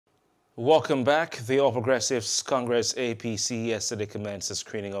Welcome back. The All Progressives Congress APC yesterday commenced a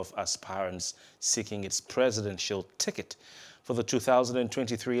screening of aspirants seeking its presidential ticket for the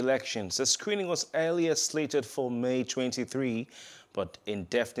 2023 elections. The screening was earlier slated for May 23, but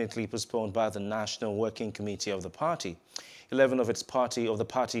indefinitely postponed by the National Working Committee of the party. 11 of the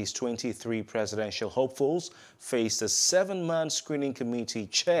party's 23 presidential hopefuls faced a 7-man screening committee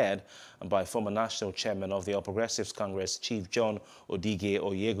chaired by former national chairman of the All Progressives Congress, Chief John Odige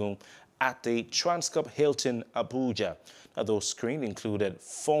Oyegun, at the Transcorp Hilton, Abuja. Now, those screened included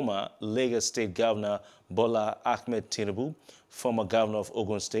former Lagos State Governor Bola Ahmed Tinubu, former Governor of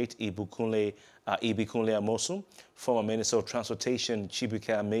Ogun State Ibikunle Amosun, former Minister of Transportation Chibuike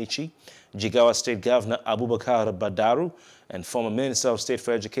Amechi, Jigawa State Governor Abubakar Badaru, and former Minister of State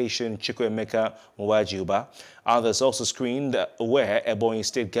for Education Chukwuemeka Nwajiuba. Others also screened were Ebonyi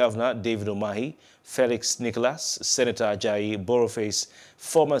State Governor David Umahi, Felix Nicholas, Senator Ajayi Boroface,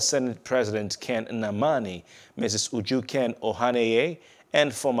 former Senate President Ken Namani, Mrs. Uju Ken Ohaneye,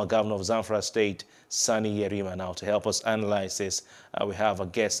 and former Governor of Zamfara State, Sani Yerima. Now, to help us analyze this, we have a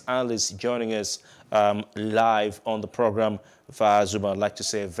guest analyst joining us live on the program via Zoom. I'd like to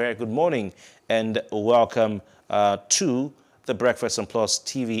say a very good morning and welcome to the Breakfast and Plus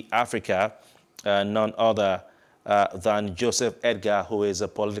TV Africa, none other than Joseph Edgar, who is a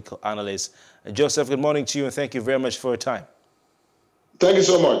political analyst. Joseph, good morning to you, and thank you very much for your time. Thank you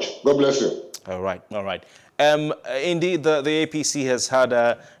so much. God bless you. All right, all right. Indeed, the APC has had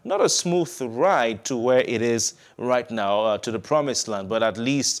not a smooth ride to where it is right now, to the promised land, but at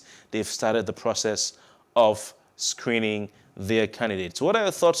least they've started the process of screening their candidates. What are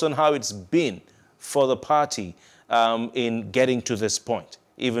your thoughts on how it's been for the party in getting to this point,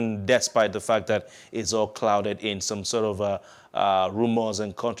 even despite the fact that it's all clouded in some sort of rumors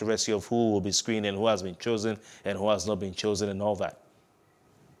and controversy of who will be screened and who has been chosen and who has not been chosen and all that?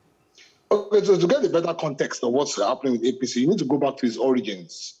 Okay, so to get a better context of what's happening with APC, you need to go back to its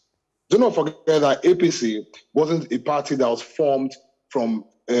origins. Do not forget that APC wasn't a party that was formed from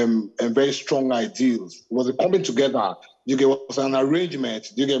very strong ideals. It was a coming together. It was an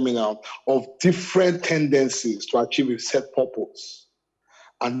arrangement, do you get me now, of different tendencies to achieve a set purpose.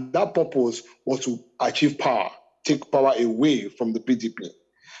 And that purpose was to achieve power, take power away from the PDP.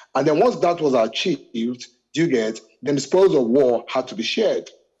 And then once that was achieved, then the spoils of war had to be shared.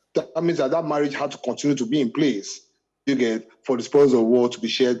 That means that marriage had to continue to be in place, for the spoils of war to be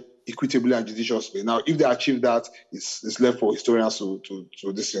shared equitably and judiciously. Now, if they achieve that, it's left for historians to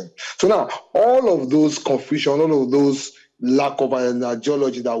listen. So now, all of those confusion, all of those lack of an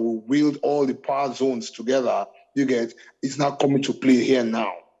ideology that will wield all the power zones together, is now coming to play here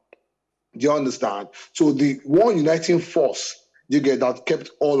now. Do you understand? So the one uniting force, that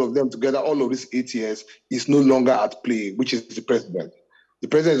kept all of them together, all of these 8 years, is no longer at play, which is the president. The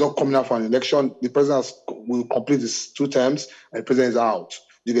president is not coming out for an election. The president will complete his 2 terms, and the president is out.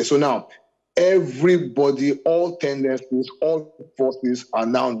 So now, everybody, all tendencies, all forces are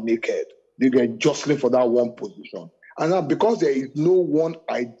now naked. Jostling for that one position. And now, because there is no one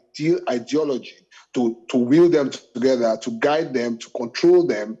ideology to wield them together, to guide them, to control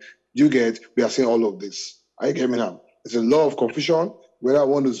them, we are seeing all of this. Are you getting me now? There's a lot of confusion. Whether I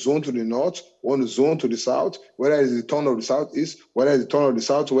want to zone to the north, want to zone to the south, whether it's the turn of the southeast, whether it's the turn of the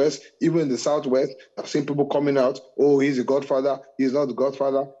southwest, even in the southwest, I've seen people coming out, oh, he's the godfather, he's not the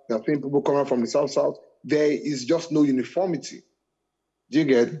godfather. I've seen people coming out from the south. There is just no uniformity.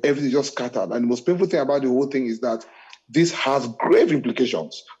 Everything just scattered. And the most painful thing about the whole thing is that this has grave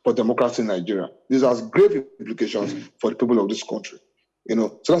implications for democracy in Nigeria. This has grave implications for the people of this country.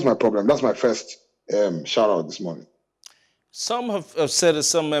 So that's my problem. That's my first shout out this morning. Some have said,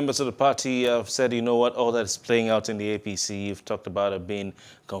 some members of the party have said, you know what, all that is playing out in the APC, you've talked about it being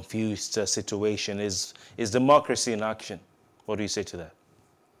a confused situation, is democracy in action. What do you say to that?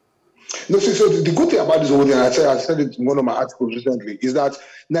 No, so the good thing about this whole thing, I said it in one of my articles recently, is that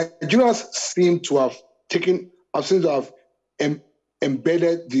Nigerians seem to have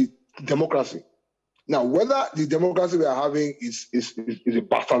embedded the democracy. Now, whether the democracy we are having is a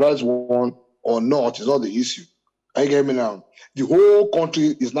bastardized one or not is not the issue. I get me now. The whole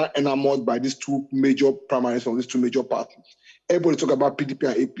country is not enamored by these 2 major primaries from these 2 major parties. Everybody talk about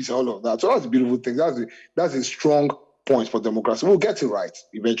PDP and APC, all of that. So that's a beautiful thing. That's a strong point for democracy. We'll get it right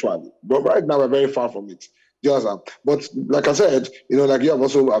eventually. But right now, we're very far from it. But like I said, like you have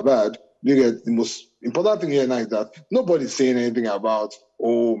also heard, the most important thing here now is that nobody's saying anything about,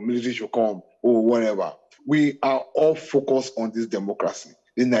 oh, military should come, or whatever. We are all focused on this democracy.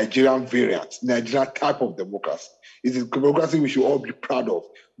 The Nigerian variant, Nigerian type of democracy. It's a democracy we should all be proud of.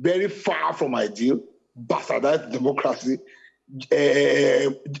 Very far from ideal, bastardized democracy,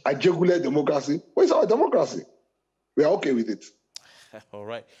 a jugular democracy. Where's our democracy? We are okay with it. All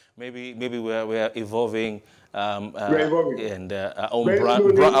right. Maybe we're evolving. We're evolving. And our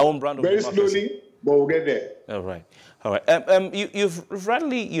Our own brand of very democracy. slowly, but we'll get there. All right. All right. You've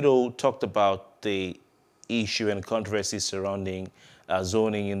rightly, talked about the issue and controversy surrounding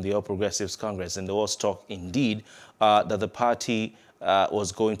zoning in the All Progressives Congress, and there was talk indeed that the party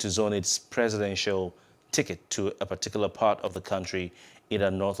was going to zone its presidential ticket to a particular part of the country,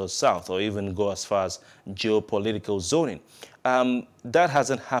 either north or south, or even go as far as geopolitical zoning. That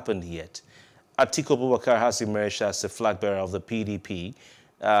hasn't happened yet. Atiku Abubakar has emerged as the flag bearer of the PDP.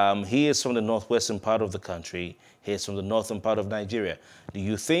 He is from the northwestern part of the country. He is from the northern part of Nigeria. Do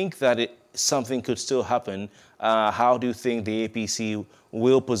you think that something could still happen? How do you think the APC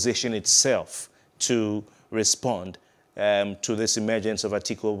will position itself to respond to this emergence of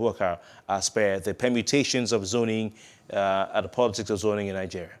Atiku Abubakar as per the permutations of zoning, the politics of zoning in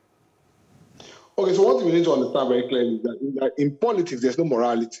Nigeria? Okay, so what we need to understand very clearly is that in politics, there's no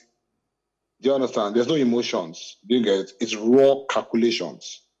morality. Do you understand? There's no emotions. Do you get it? It's raw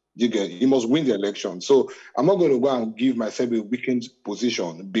calculations. Do you get it? You must win the election. So I'm not going to go and give myself a weakened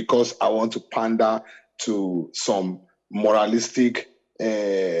position because I want to pander to some moralistic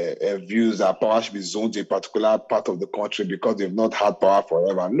views that power should be zoned to a particular part of the country because they've not had power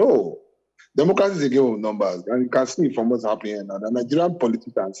forever. No. Democracy is a game of numbers. And you can see from what's happening now, the Nigerian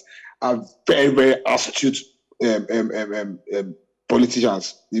politicians are very, very astute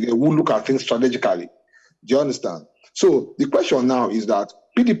politicians who look at things strategically. Do you understand? So the question now is that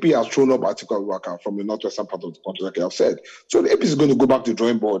PDP has thrown up Atiku Abubakar from the northwestern part of the country, like I've said. So the APC is going to go back to the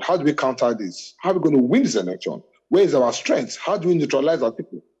drawing board. How do we counter this? How are we going to win this election? Where is our strength? How do we neutralize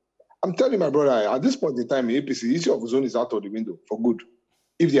Atiku? I'm telling you, my brother, at this point in time, the APC, the issue of zone is out of the window for good,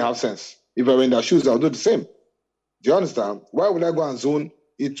 if they have sense. If I were in their shoes, I'll do the same. Do you understand? Why would I go and zone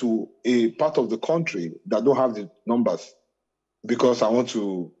it to a part of the country that don't have the numbers? Because I want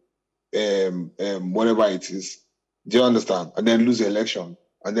to, whatever it is. Do you understand? And then lose the election.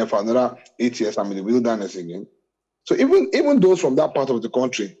 And then for another 8 years, I'm in the wilderness again. So even those from that part of the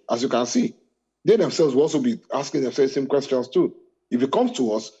country, as you can see, they themselves will also be asking themselves the same questions too. If it comes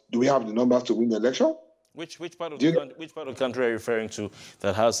to us, do we have the numbers to win the election? Which part of the country are you referring to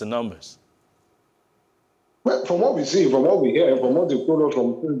that has the numbers? Well, from what we see, from what we hear, from what they told us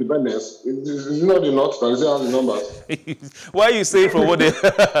from independence, it's not the north that has the numbers. Why are you saying from what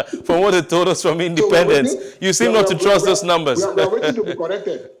they told us from independence? So you seem not to trust those numbers. We are waiting to be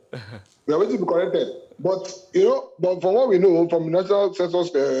corrected. We are waiting to be corrected. But but from what we know, from national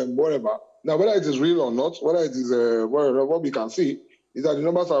census, whatever. Now, whether it is real or not, whether it is what we can see is that the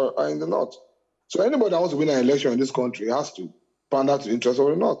numbers are in the north. So anybody that wants to win an election in this country has to pander to the interest of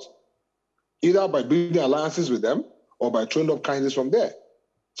the north, either by building alliances with them or by throwing up candidates from there.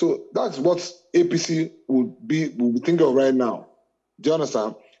 So that's what APC would be thinking of right now. Do you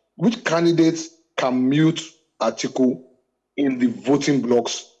understand? Which candidates can mute Atiku in the voting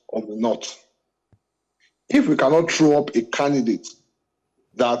blocks of the north? If we cannot throw up a candidate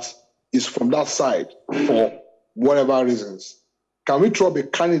that is from that side for whatever reasons, can we throw up a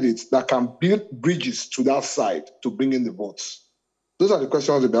candidate that can build bridges to that side to bring in the votes? Those are the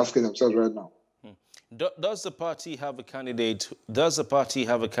questions they'll be asking themselves right now. Does the party have a candidate? Does the party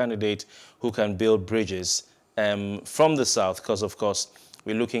have a candidate who can build bridges from the south? Because of course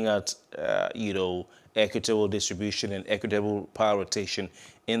we're looking at equitable distribution and equitable power rotation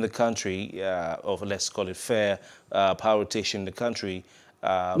in the country, or let's call it fair power rotation in the country.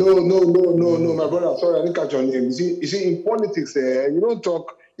 No, my brother. Sorry, I didn't catch your name. You see, in politics, you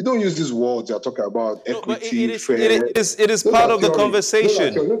don't use these words you're talking about, equity, fair. It is part of the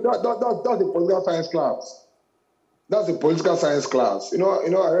conversation. That's a political science class. That's a political science class. I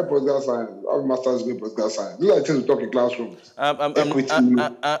read political science. I have a master's in political science. These are the things we talk in classrooms.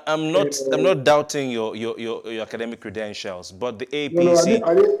 I'm not doubting your academic credentials, but the APC.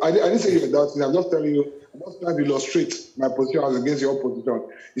 No, I didn't say you're doubting. I'm just telling you. I'm just trying to illustrate my position as against your position.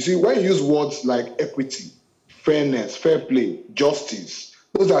 You see, when you use words like equity, fairness, fair play, justice,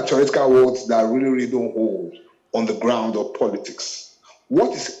 those are theoretical words that really don't hold on the ground of politics.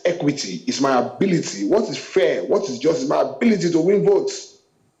 What is equity? It's my ability. What is fair? What is justice? My ability to win votes.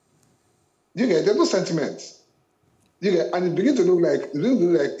 You get? There's no sentiments. You get? And it begins to look like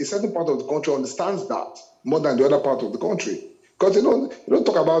a certain part of the country understands that more than the other part of the country. Because they don't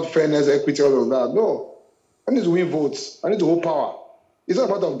talk about fairness, equity, all of that. No. I need to win votes. I need to hold power. It's not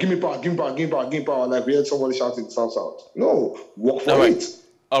a matter of give me power, give me power, give me power, give me power, like we had somebody shouting South. No, work for it.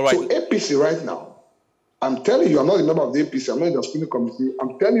 All right. So APC right now, I'm telling you, I'm not a member of the APC, I'm not in the screening committee.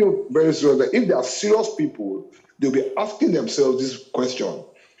 I'm telling you very seriously that if there are serious people they'll be asking themselves this question.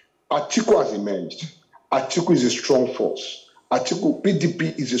 Atiku has emerged. Atiku is a strong force.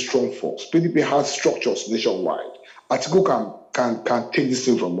 PDP is a strong force. PDP has structures nationwide. Atiku can take this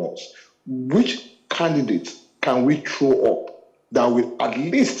thing from us. Which candidate can we throw up that will at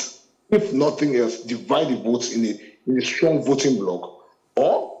least, if nothing else, divide the votes in a strong voting bloc?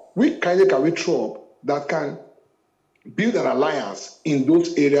 Or which candidate can we throw up that can build an alliance in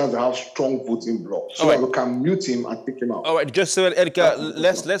those areas that have strong voting blocks, so that we can mute him and pick him out? All right, just so Edgar,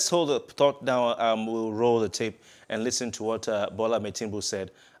 let's hold the thought now. We'll roll the tape and listen to what Bola Tinubu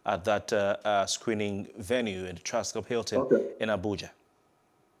said at that screening venue in the Trustcup Hilton in Abuja.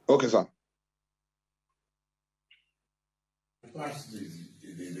 Okay, sir.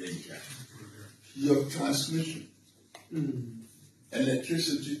 Your transmission,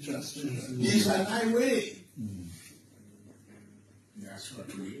 electricity transmission is an highway. That's what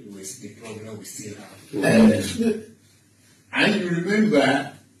the problem we still have. And you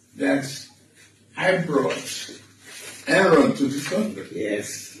remember that I brought Aaron to the country.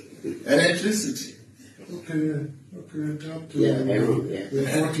 Yes. Electricity. Okay, talk to Aaron,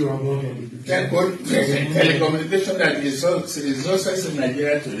 what you are going telecommunication that is resources in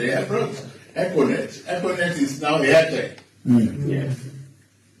Nigeria today. I brought Econet. Econet is now Airtel. Yes.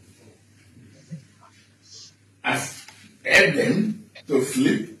 I've helped them to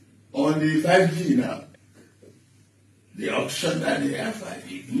flip on the 5G now. The option that they have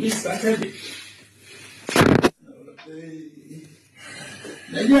 5G. We started it.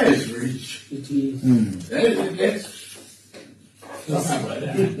 Nigeria is rich. It is. Let's talk about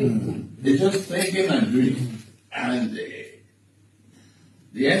that. They're just thinking and doing. And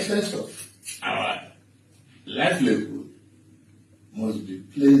the essence of our livelihood must be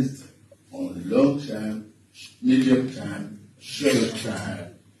placed on long-term, medium-term,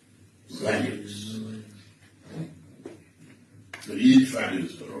 short-term values. To each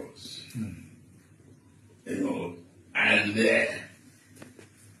values for us. You know, and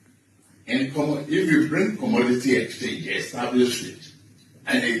if you bring commodity exchange, establish it,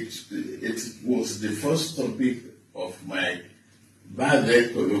 and it was the first topic of my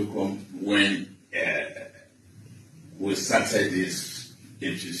birthday colloquium when we started this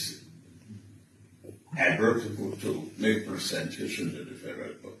APC. I brought people to make presentation to the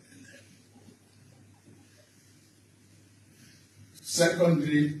federal government.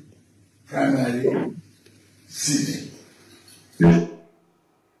 Secondary, primary, senior.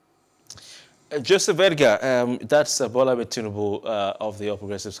 Joseph Edgar, that's Bola Tinubu of the All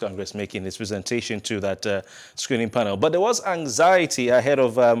Progressives Congress making his presentation to that screening panel. But there was anxiety ahead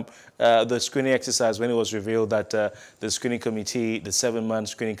of the screening exercise when it was revealed that the screening committee, the 7-man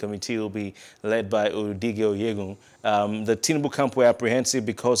screening committee, will be led by Odige Oyegun. The Tinubu camp were apprehensive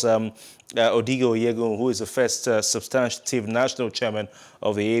because Odige Oyegun, who is the first substantive national chairman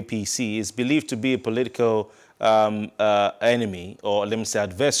of the APC, is believed to be a political enemy, or let me say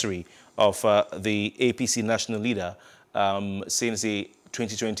adversary, of the APC national leader since the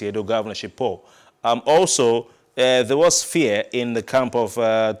 2020 Edo governorship poll. Also, there was fear in the camp of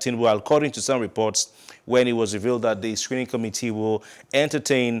Tinubu, according to some reports, when it was revealed that the screening committee will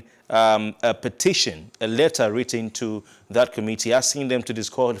entertain a petition, a letter written to that committee asking them to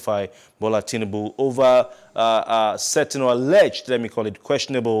disqualify Bola Tinubu over certain or alleged, let me call it,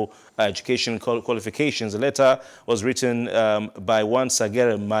 questionable education qualifications. The letter was written by one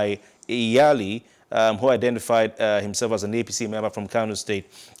Sagere Mai Iyali, who identified himself as an APC member from Kano State.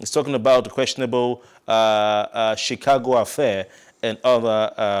 He's talking about the questionable Chicago affair and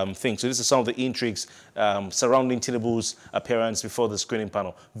other things. So this is some of the intrigues surrounding Tinubu's appearance before the screening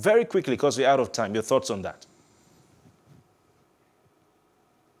panel. Very quickly, because we're out of time, your thoughts on that?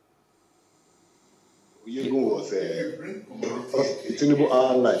 Oyegun was Tinubu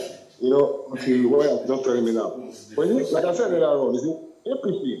ally, until what I'm just telling me now. When like I said earlier on,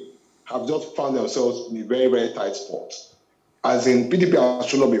 APC have just found themselves in a very, very tight spot. As in, PDP has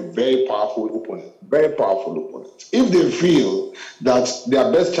shown up a very powerful opponent, very powerful opponent. If they feel that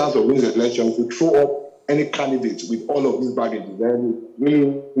their best chance of winning the election is to throw up any candidate with all of these baggages, then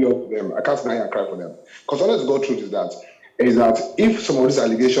really up to them. I can't stand here and cry for them. Because honest to God truth is that if some of these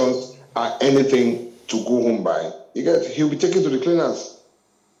allegations are anything to go home by, he'll be taken to the cleaners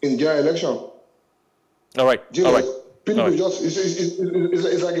in general election. All right. All right. People just,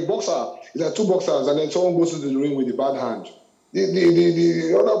 it's like a boxer. It's like two boxers, and then someone goes to the ring with the bad hand.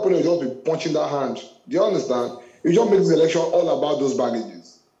 The other opponent will just be punching that hand. Do you understand? It just makes the election all about those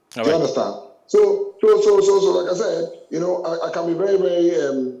baggages. Do you understand? So, like I said, I can be very, very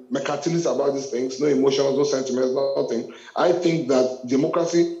mercantilist about these things. No emotions, no sentiments, nothing. I think that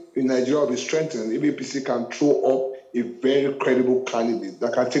democracy in Nigeria will be strengthened if APC can throw up a very credible candidate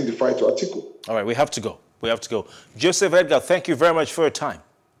that can take the fight to Atiku. All right, we have to go. We have to go. Joseph Edgar, thank you very much for your time.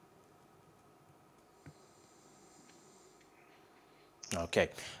 Okay,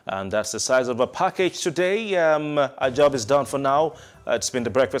 and that's the size of a package today. Our job is done for now. It's been the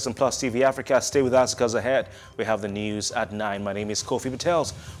Breakfast on Plus TV Africa. Stay with us because ahead we have the news at 9. My name is Kofi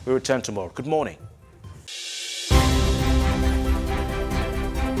Patels. We return tomorrow. Good morning.